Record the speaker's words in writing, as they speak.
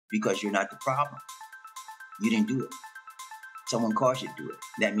because you're not the problem. You didn't do it. Someone caused you to do it.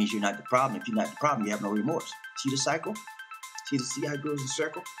 That means you're not the problem. If you're not the problem, you have no remorse. See the cycle? See how it goes in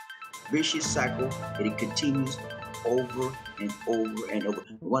circle? Vicious cycle, and it continues over and over and over.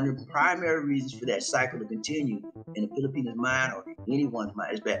 One of the primary reasons for that cycle to continue in the Filipino mind or anyone's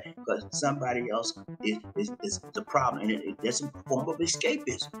mind is bad because somebody else is the problem, and that's a form of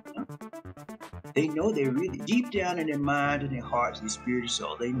escapism. You know? They know they're really deep down in their mind and their hearts and their spirit and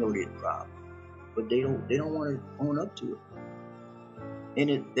soul. They know they're the problem, but they don't want to own up to it.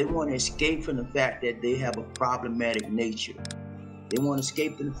 And they want to escape from the fact that they have a problematic nature. They want to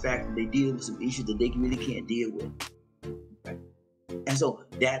escape from the fact that they deal with some issues that they really can't deal with. Okay? And so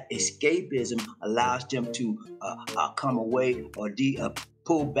that escapism allows them to come away or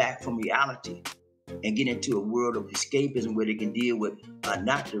pull back from reality and get into a world of escapism where they can deal with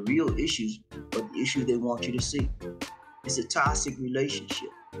not the real issues, but the issues they want you to see. It's a toxic relationship.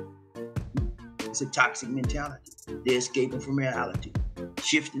 It's a toxic mentality. They're escaping from reality,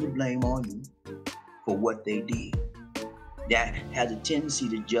 shifting the blame on you for what they did. That has a tendency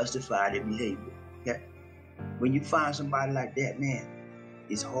to justify their behavior. Okay? When you find somebody like that, man,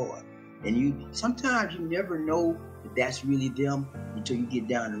 it's hard. And sometimes you never know that that's really them until you get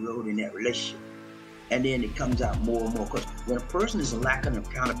down the road in that relationship. And then it comes out more and more. Because when a person is lacking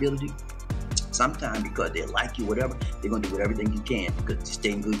accountability, sometimes because they like you, whatever, they're going to do everything you can to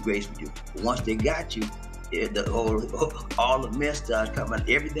stay in good grace with you. But once they got you, all the mess starts coming out.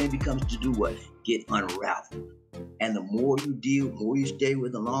 Everything becomes to do what? Get unraveled. And the more you deal, the more you stay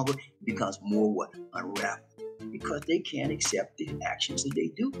with them longer, it becomes more what? Unraveled. Because they can't accept the actions that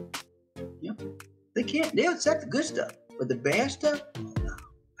they do. Yeah. They can't. They'll accept the good stuff. But the bad stuff, no,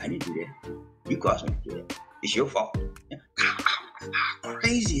 I didn't do that. You caused me to do that. It's your fault. Yeah. How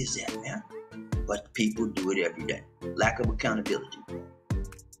crazy is that, man? But people do it every day. Lack of accountability.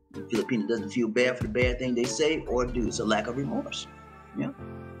 The Filipino doesn't feel bad for the bad thing they say or do. It's a lack of remorse. Yeah.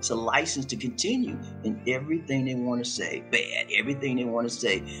 It's a license to continue in everything they want to say, bad, everything they want to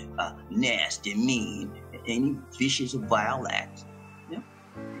say, nasty, mean, any vicious or vile acts. Yeah.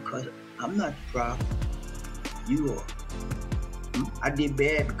 Because I'm not the problem. You are. I did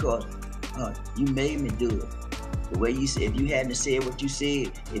bad because you made me do it. The way you said, if you hadn't said what you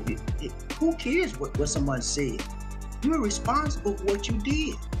said, who cares what someone said? You're responsible for what you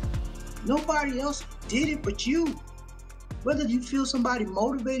did. Nobody else did it but you. Whether you feel somebody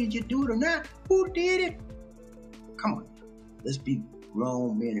motivated you to do it or not, who did it? Come on. Let's be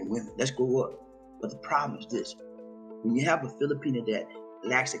grown men and women. Let's grow up. But the problem is this. When you have a Filipino that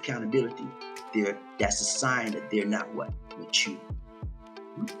lacks accountability, that's a sign that they're not what? Mature.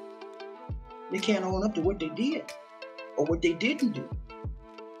 They can't own up to what they did or what they didn't do.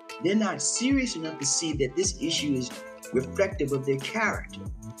 They're not serious enough to see that this issue is reflective of their character.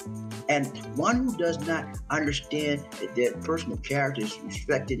 And one who does not understand that their personal character is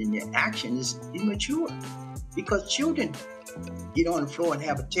reflected in their action is immature. Because children get on the floor and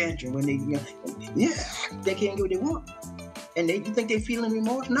have a tantrum when they can't get what they want. And you think they're feeling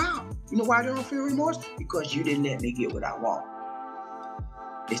remorse? No. You know why they don't feel remorse? Because you didn't let me get what I want.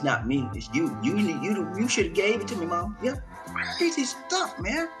 It's not me, it's you. You should have gave it to me, Mom. Yeah, crazy stuff,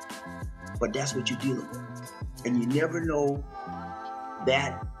 man. But that's what you're dealing with. And you never know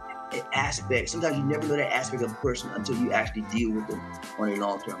that aspect. Sometimes you never know that aspect of a person until you actually deal with them on a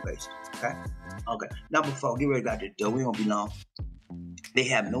long-term basis. Okay? Okay. Number 4, get ready to go out the door. We won't be long. They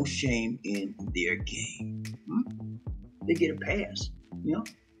have no shame in their game. They get a pass. You know?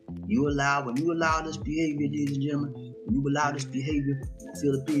 When you allow this behavior, ladies and gentlemen, when you allow this behavior from a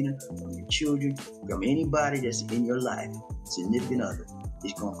Filipino, from your children, from anybody that's in your life, significant other,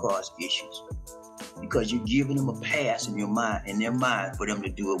 it's going to cause issues. Because you're giving them a pass in their mind for them to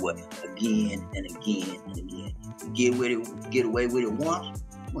do it again and again and again. You get away with it once,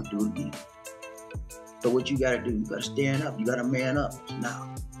 you want to do it again. So what you got to do, you got to stand up, you got to man up.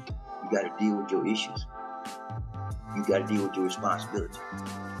 Now, you got to deal with your issues. You got to deal with your responsibility.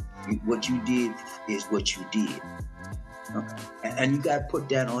 What you did is what you did. Okay. And you got to put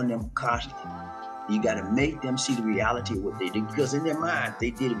that on them constantly. You got to make them see the reality of what they did, because in their mind,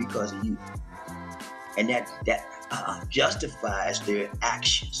 they did it because of you. And that justifies their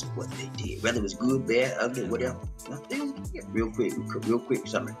actions, what they did, whether it was good, bad, ugly, whatever. They don't care. Real quick,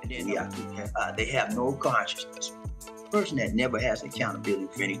 something. They have no consciousness. A person that never has accountability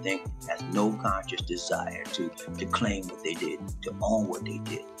for anything has no conscious desire to claim what they did, to own what they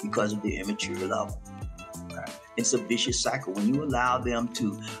did, because of their immature level. Okay? It's a vicious cycle. When you allow them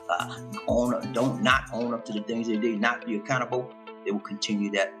to not own up to the things they did, not be accountable, they will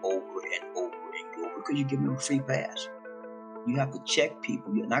continue that over and over and over because you give them a free pass. You have to check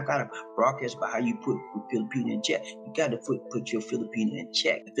people. You're not gotta broadcast about how you put Filipino in check. You gotta put your Filipino in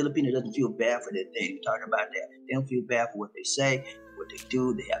check. The Filipino doesn't feel bad for that thing. We're talking about that. They don't feel bad for what they say, what they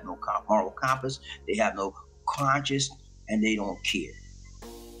do. They have no moral compass. They have no conscience, and they don't care.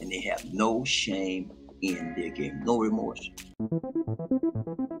 And they have no shame in their game, no remorse.